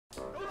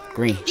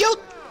Green.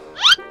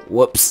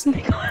 Whoops.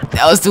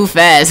 That was too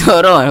fast.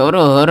 Hold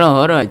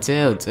on.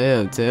 Chill.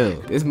 This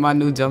is my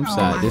new jump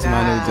shot. This is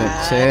my new jump.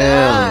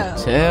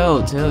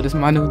 Chill. This is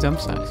my new jump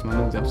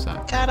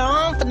shot. Got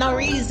on for no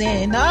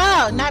reason.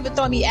 No, not even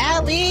throw me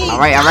alley. All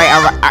right.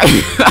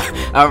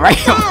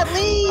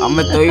 I'm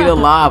gonna throw you the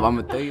lob.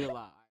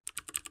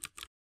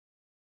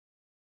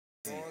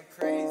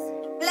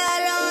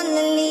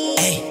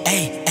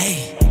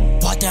 Hey.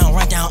 Walk down,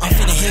 run down, I'm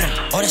finna hit him.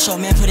 Or the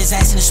short man put his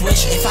ass in the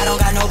switch. If I don't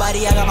got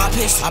nobody, I got my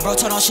pistol. My bro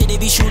told on shit, they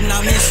be shooting,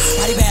 I miss.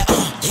 Body bag,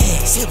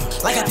 yeah, simple.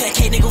 Like a pet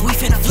cake, nigga, we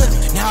finna flip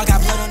it. Now I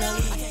got blood on the lead.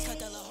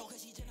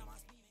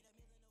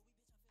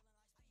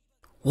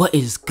 What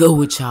is good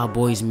with y'all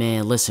boys,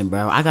 man? Listen,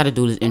 bro, I gotta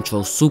do this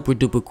intro super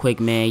duper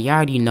quick, man. Y'all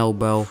already know,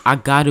 bro, I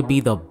gotta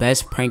be the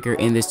best pranker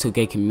in this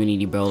 2K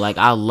community, bro. Like,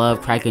 I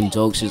love cracking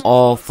jokes. It's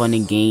all fun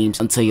and games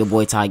until your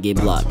boy Ty get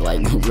blocked,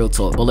 like, real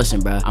talk. But listen,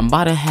 bro, I'm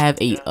about to have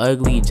a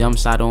ugly jump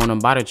shot on. I'm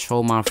about to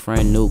troll my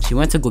friend Nuke. She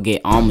went to go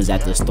get almonds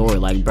at the store.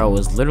 Like, bro,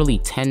 it's literally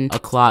 10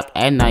 o'clock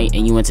at night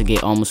and you went to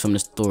get almonds from the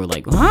store.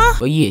 Like, huh?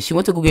 But yeah, she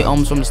went to go get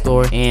almonds from the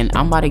store, and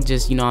I'm about to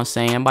just, you know what I'm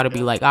saying, I'm about to be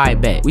like, all right,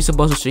 bet. We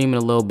supposed to stream in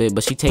a little bit,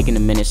 but she taking a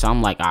minute, so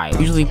I'm like, alright.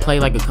 Usually play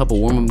like a couple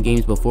warm-up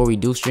games before we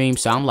do stream,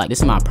 so I'm like, this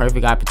is my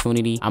perfect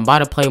opportunity. I'm about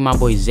to play with my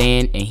boy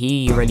Zan, and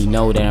he already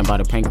know that I'm about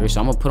to prank her, so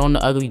I'm gonna put on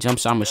the ugly jump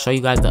shot. I'm gonna show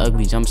you guys the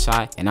ugly jump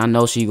shot, and I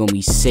know she's gonna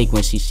be sick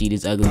when she see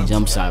this ugly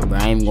jump shot, bro.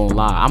 I ain't gonna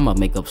lie, I'm gonna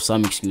make up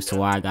some excuse to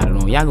why I got it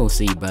on. Y'all gonna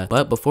see, bro.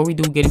 But before we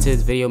do get into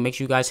this video, make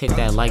sure you guys hit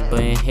that like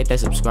button, hit that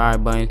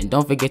subscribe button, and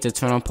don't forget to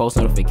turn on post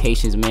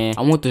notifications, man.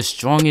 I want the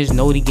strongest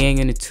Noti gang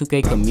in the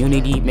 2K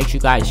community. Make sure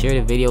you guys share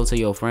the video to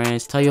your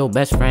friends. Tell your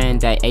best friend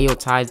that Ayo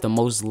Ty is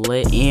the most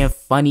lit and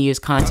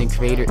funniest content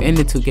creator in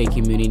the 2K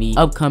community,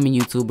 upcoming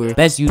YouTuber,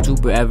 best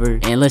YouTuber ever.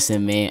 And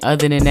listen, man,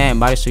 other than that, I'm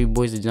about to show you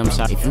boys the jump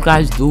shot. If you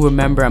guys do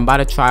remember, I'm about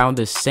to try on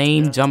the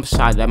same jump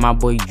shot that my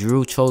boy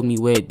Drew trolled me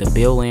with, the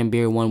Bill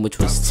Lambier one, which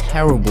was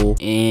terrible.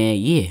 And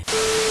yeah.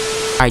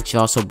 Alright,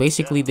 y'all, so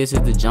basically this is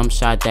the jump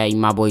shot that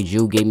my boy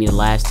Drew gave me the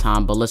last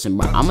time. But listen,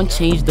 bro, I'm gonna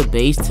change the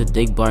base to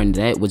Dick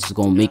Barnett, which is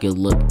gonna make it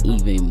look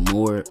even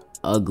more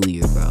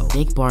uglier, bro.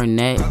 Dick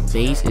Barnett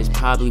base is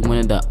probably one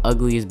of the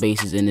ugliest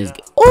bases in this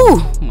game.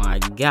 Oh my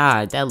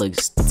god, that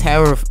looks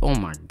terrible. Oh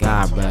my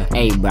god, bro.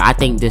 Hey, bro, I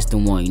think this the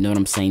one, you know what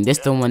I'm saying? This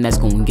the one that's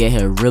gonna get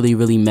her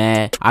really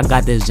mad. I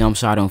got this jump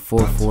shot on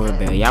 4-4,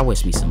 bro. Y'all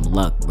wish me some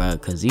luck, bro,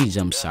 because these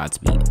jump shots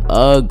be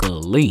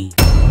ugly.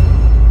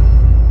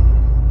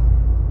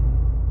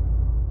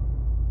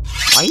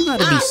 Why you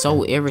gotta be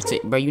so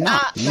irritated, bro? You're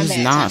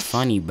not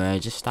funny, bro.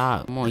 Just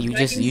stop. Come on, you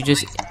just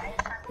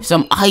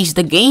some ice.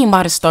 The game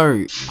about to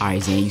start. All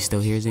right, Zan, you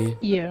still here, Zan?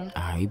 Yeah.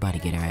 All right, you about to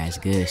get her ass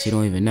good. She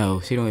don't even know.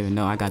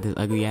 I got this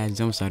ugly ass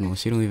jump shot on.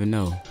 She don't even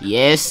know.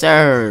 Yes,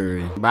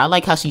 sir. Bro, I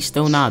like how she's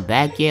still not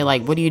back yet.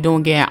 Like, what are you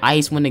doing getting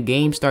ice when the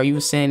game start? You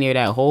was sitting there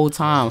that whole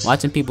time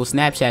watching people's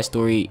Snapchat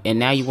story, and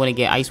now you want to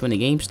get ice when the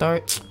game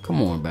start?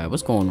 Come on, bro.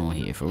 What's going on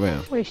here, for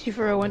real? Wait, she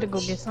for real went to go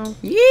get some?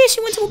 Yeah,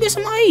 she went to go get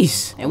some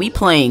ice. And we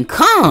playing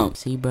comp.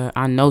 See, bro,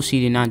 I know she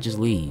did not just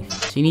leave.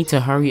 She need to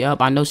hurry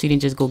up. I know she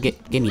didn't just go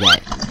get. Give me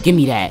that. Give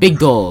me that. Big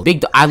dog.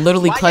 I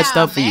literally clutched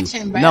up for you.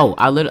 Bro? No,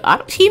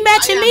 he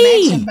matching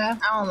me. I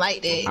don't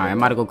like that. All right, I'm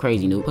about to go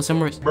crazy, dude. Put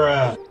some respect.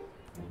 Bruh.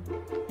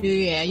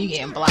 Yeah, you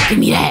getting blocked. Give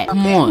me that.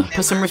 Come on.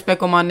 Put some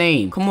respect on my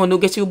name. Come on,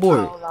 dude. Get you a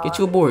board. Get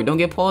you a board. Don't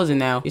get pausing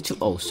now. Get you.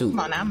 Oh, shoot. Come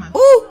on, now, man.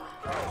 Ooh.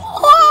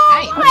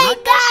 Oh my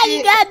god,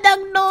 you got duck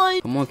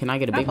noise. Come on, can I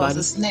get a big body?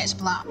 A snatch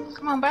block.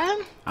 Come on, bro.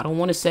 I don't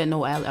want to set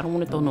no alley. I don't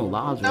want to throw no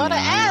lobs. Throw the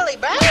alley,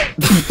 bro.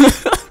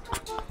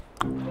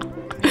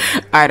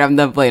 Alright, I'm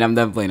done playing. Nah,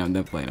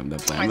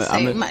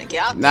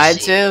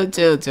 chill. I'm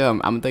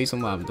gonna throw you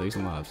some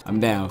lobs. I'm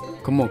down.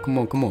 Come on.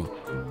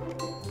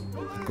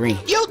 Green.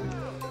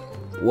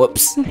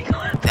 Whoops.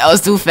 That was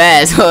too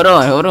fast. Hold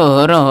on.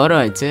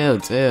 Chill.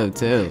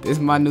 This is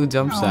my new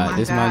jump shot.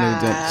 Chill.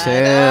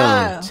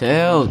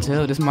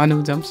 This is my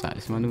new jump shot.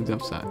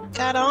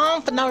 Got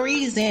on for no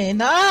reason.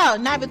 No,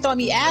 not even throw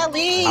me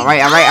alley.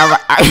 Alright.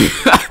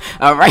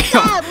 I'm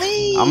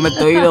gonna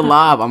throw you the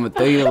lob.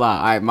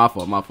 Alright, my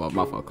fault.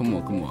 Come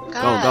on.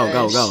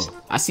 Go.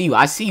 I see you. Come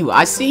on,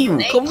 I see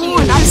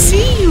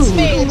you.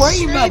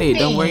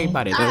 Don't worry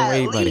about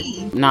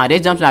it. Nah,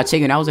 this jump shot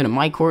chicken. I was in the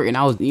mic court and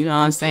I was, you know what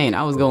I'm saying?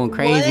 I was going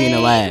crazy in the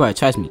lab. Bro,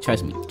 trust me.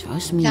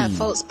 Got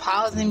folks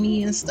pausing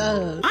me and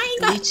stuff. I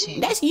ain't got.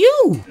 That's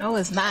you. No,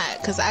 it's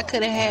not, cause I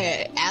could have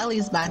had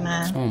alleys by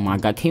now. Oh my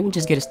god, can we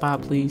just get a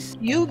stop, please?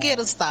 You get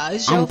a stop.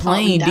 It's your I'm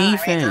playing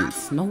defense.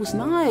 Right, no, it's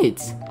not.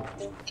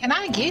 Can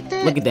I get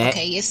that? Look at that.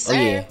 Okay, yes, sir. Oh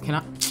yeah, can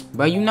I?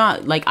 Bro, you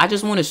not like I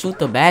just want to shoot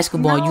the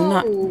basketball. No. You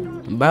not,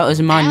 bro. It's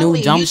my new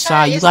jump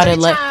shot. You gotta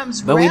let.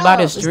 But we about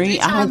to stream.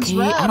 I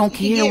don't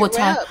care what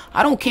time.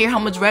 I don't care how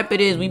much rep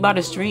it is. We about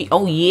to stream.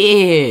 Oh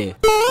yeah.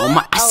 Oh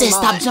my! I said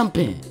stop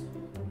jumping.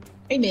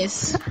 He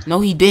missed. No,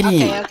 he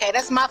didn't. Okay,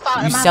 that's my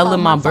fault. You selling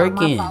my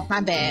Birkin.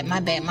 My bad,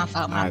 my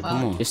fault. Alright,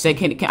 come on. Just say,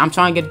 I'm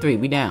trying to get a 3.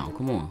 We down.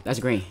 Come on. That's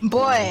green.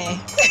 Boy.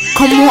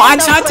 Come on, I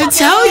tried to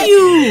tell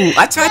you.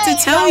 I tried to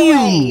tell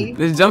you.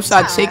 This jump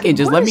shot chicken.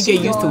 Just let me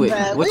get used to it.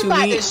 What you mean?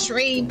 We about to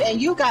stream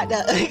and you got the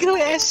ugly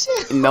ass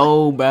shit.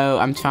 No, bro.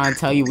 I'm trying to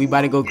tell you, we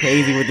about to go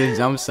crazy with this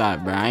jump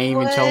shot, bro. I ain't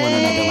even trolling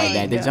or nothing like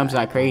that. This jump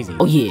shot crazy.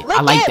 Oh yeah,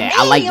 I like that.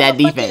 I like that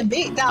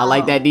defense. I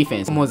like that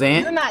defense. Come on,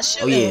 Zan. You're not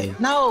shooting.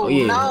 Oh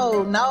yeah.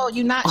 No,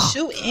 you're not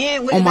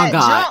shooting with that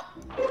jump.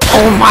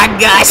 Oh my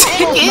gosh.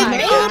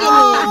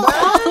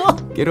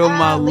 Get on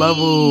my Golly,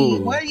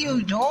 level. What are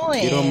you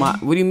doing? Get on my.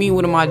 What do you mean?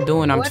 What am I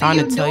doing? I'm trying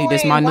to tell you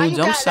this is my new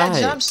jump shot.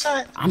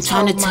 I'm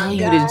trying to tell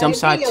you this jump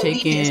shot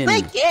chicken.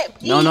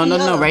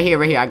 No. Right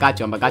here. I got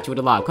you. I got you with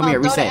the lob. Come here.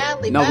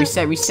 Reset. No,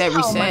 reset.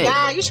 Oh my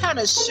God, you trying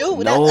to shoot?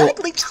 No. That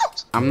ugly jump.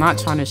 I'm not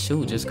trying to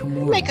shoot. Just come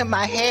on. Making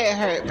my head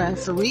hurt, bro.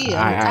 For real.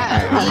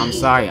 Alright. I'm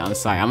sorry. I'm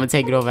gonna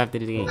take it off after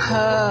the game.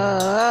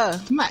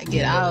 You might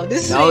get out.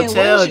 This No, is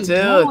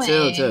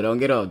chill. Don't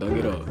get off.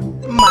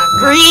 My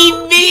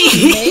Green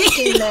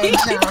bean. making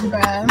that jump,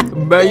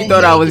 bro. Bro, you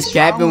thought I was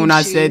capping when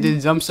I said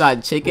this jump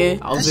shot chicken?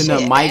 I was in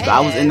the mic. I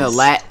was in the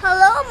lat.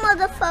 Hello,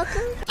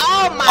 motherfucker.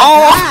 Oh my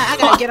God, I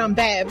gotta get him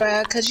back,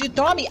 bro. Cause you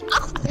throw me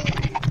off.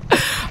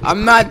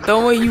 I'm not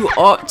throwing you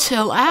off.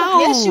 Chill out.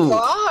 Yes, you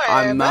are.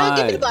 I'm not.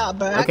 Give me the ball,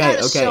 bro. Okay.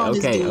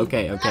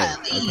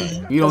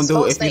 You don't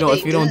do if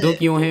you don't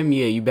dunk you on him,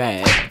 yeah, you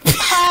bad.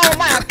 Oh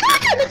my God.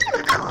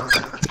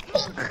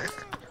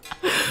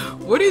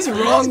 What is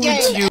wrong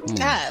with you?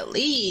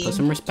 Golly. Put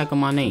some respect on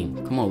my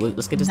name. Come on,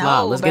 let's get this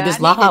lob. Let's get this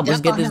lob.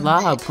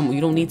 Come on,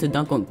 you don't need to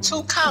dunk on.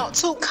 Two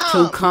count. Oh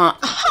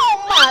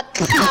my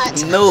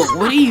God. No,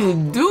 what are you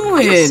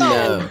doing? You're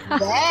so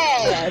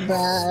bad,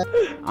 bro.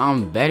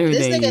 I'm better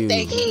This than nigga you.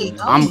 think he.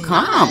 Oh I'm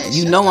comp. my,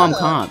 You know I'm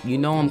comp.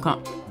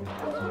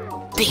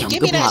 Damn, Give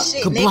good me that block.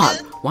 shit, Good nigga. block.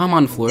 Why am I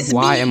on the floor?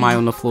 Why am I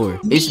on the floor?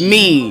 It's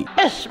me.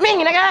 It's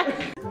me, nigga.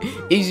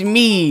 It's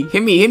me.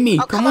 Hit me.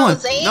 Oh, come on.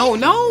 Zane.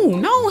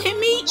 No, hit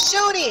me.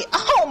 Shoot it.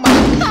 Oh my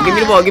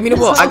God. Give me the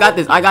ball. I got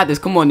this.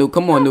 Come on, Nuke.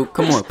 Come on.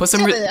 Put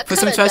some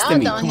trust in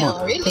me. Come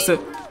on.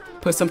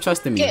 Put some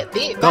trust in me. Go.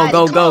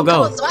 Watch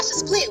the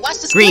split.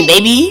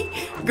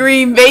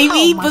 Green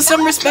baby. Oh Put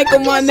some respect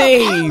on my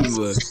name.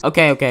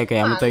 Okay. I'm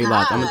gonna throw you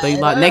lobs.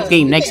 Next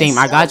game.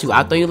 I got you.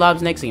 I'll throw you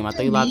lobs next game. I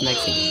throw you lobs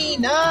next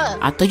game.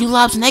 I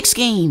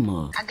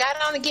got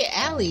it on to get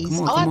alleys.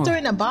 Come on. I threw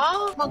in the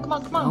ball. Come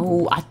on.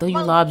 No, I throw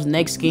you lobs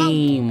next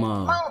game.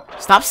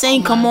 Stop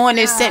saying come on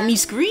and set me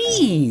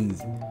screens.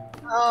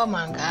 Oh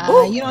my God.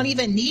 Ooh. You don't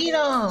even need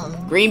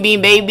them. Green bean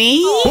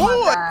baby.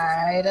 Oh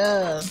my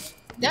God.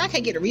 Now I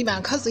can't get a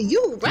rebound because of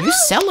you, bro. You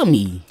selling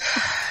me.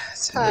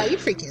 You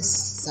freaking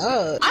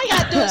suck. All you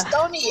gotta do is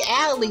throw me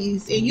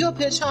alleys and you up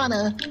here trying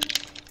to.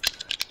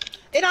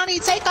 It don't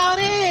need to take all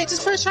that.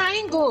 Just press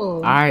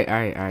triangle. Alright.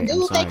 I'm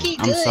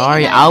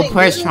sorry. I'll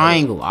press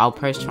triangle.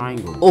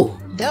 Oh.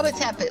 Double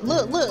tap it.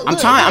 Look. I'm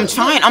trying.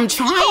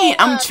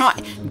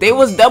 They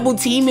was double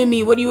teaming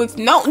me. What do you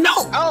No.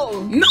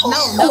 Oh. No.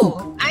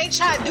 I ain't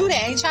trying to do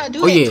that.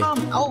 Oh, yeah.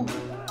 Oh.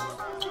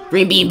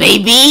 Green bean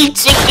baby.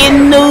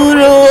 Chicken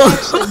noodle.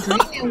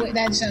 Green with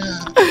that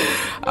jump.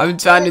 I'm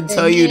trying to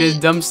tell you this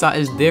jump shot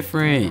is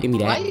different. Give me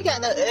that. Why you got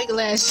no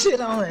ugly ass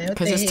shit on?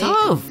 Cause it's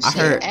tough.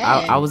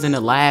 I was in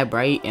the lab,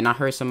 right, and I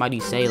heard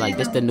somebody say like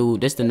this the new, you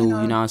know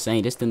what I'm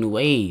saying? This the new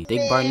wave.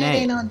 Big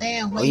Barnett.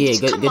 Oh yeah,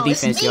 good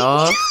defense,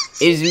 y'all.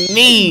 It's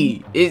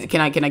me.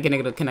 Can I get a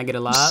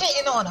lob? I'm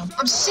shitting on him.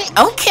 I'm shitting.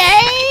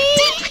 Okay.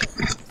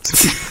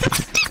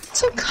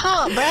 Too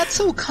calm, bro.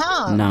 Too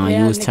calm. Nah,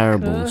 you was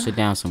terrible. Sit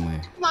down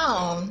somewhere.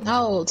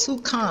 No, too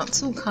calm.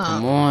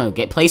 Come on,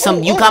 play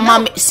some. You got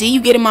my. See, you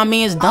getting my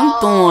man's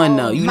dunked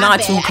on. You not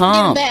too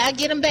calm. I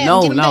get him back.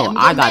 No,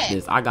 I got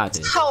this.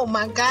 Oh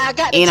my God, I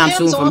got. And I'm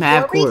shooting from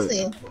half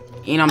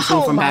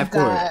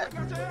court.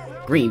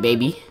 Green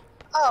baby.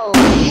 Oh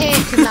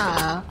heck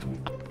nah.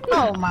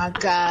 Oh my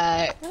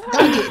God.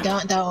 Don't get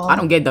dunked on. I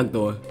don't get dunked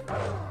on.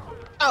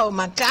 Oh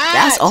my God.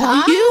 That's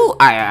all you?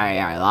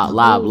 Alright.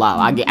 Lob.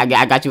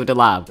 I got you with the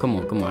lob. Come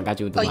on. I got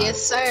you with the lob. Oh, yes,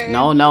 sir.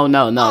 No.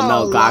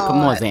 God,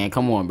 come on, Zan.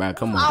 Come on, bro.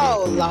 Come on.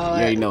 Oh, Lord. You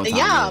already know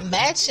y'all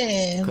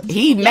matching.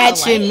 He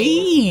matching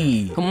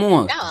me. Come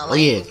on. Oh,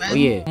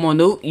 yeah. Come on,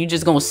 Nuke. You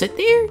just gonna sit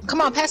there?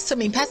 Come on, pass it to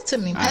me.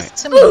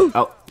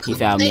 Oh, he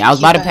fouled me. I was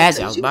about to pass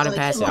it.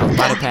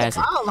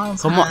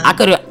 Come on. I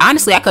could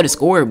have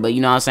scored, but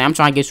you know what I'm saying? I'm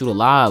trying to get you the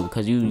lob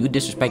because you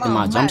disrespecting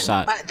my jump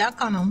shot. Dunk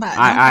on him.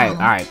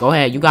 Alright. Go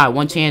ahead. You got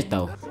one chance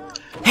though.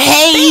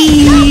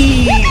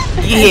 Hey!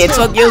 Yeah,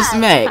 talk your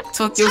smack.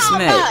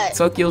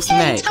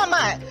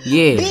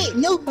 Yeah. Big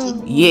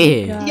Nuki.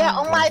 Yeah. Yeah,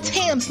 on my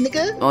Timbs,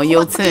 nigga. On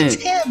your Timbs.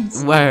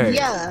 Word.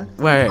 Yeah.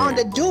 Word. On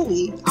the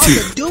Dewey.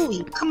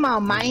 Come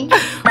on, man.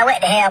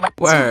 What the hell?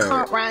 Word.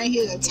 Comp right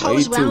here. Oh,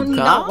 you too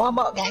calm? Warm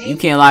up game. You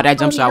can't lie, that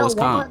jump shot was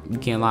calm. You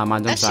can't lie, my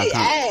jump shot shit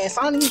calm. ass.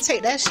 I don't even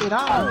take that shit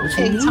off. What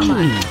you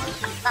mean?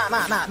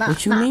 Nah.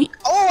 What you mean?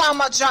 Oh, I'm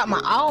gonna drop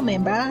my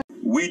almond, bro.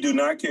 We do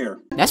not care.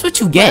 That's what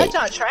you get.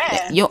 That's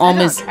trash. You're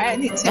almost.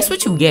 That's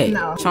what you get.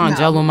 Trying to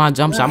gel on my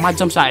jump shot. My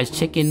jump shot is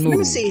chicken noodle. Let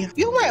me see.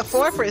 You went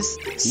 4 for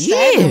 7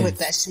 Yeah. with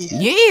that shit.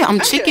 Yeah, I'm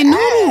chicken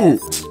noodle.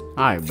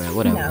 Alright, bro,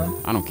 whatever. No.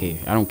 I don't care.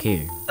 I don't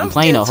care. I'm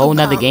playing a whole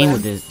nother game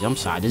with this jump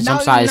shot. This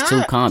jump shot is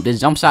too calm. This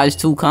jump shot is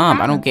too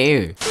calm. I don't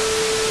care.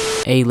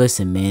 Hey,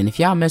 listen, man. If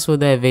y'all mess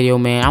with that video,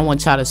 man, I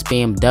want y'all to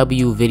spam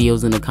W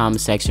videos in the comment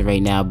section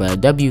right now, bro.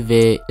 W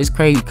vid. It's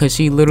crazy because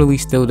she literally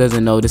still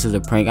doesn't know this is a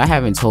prank. I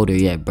haven't told her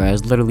yet, bro.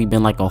 It's literally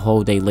been like a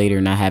whole day later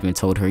and I haven't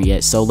told her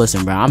yet. So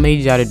listen, bro. I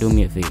need y'all to do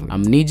me a favor. I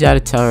need y'all to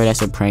tell her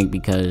that's a prank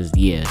because,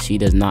 yeah, she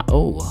does not.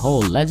 Oh,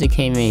 whole legend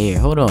came in here.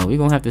 Hold on. We're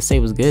gonna have to say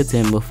what's good to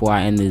him before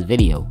I end this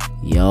video.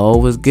 Yo,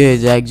 what's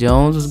good, Jack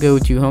Jones? What's good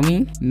with you,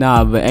 homie?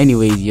 Nah, but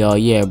anyways, y'all,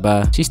 yeah,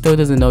 bro. She still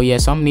doesn't know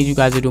yet, so I'm gonna need you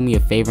guys to do me a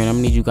favor and I'm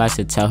gonna need you guys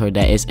to tell her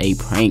that it's a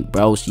prank,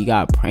 bro. She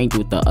got pranked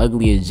with the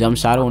ugliest jump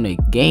shot on the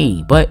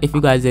game. But if you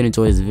guys did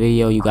enjoy this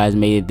video, you guys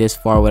made it this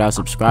far without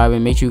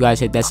subscribing, make sure you guys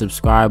hit that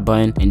subscribe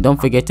button and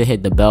don't forget to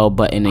hit the bell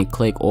button and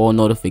click all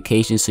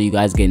notifications so you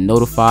guys get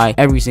notified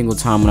every single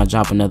time when I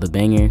drop another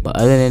banger. But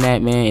other than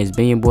that, man, it's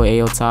been your boy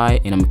AO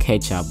Ty, and I'm gonna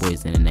catch y'all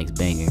boys in the next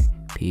banger.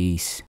 Peace.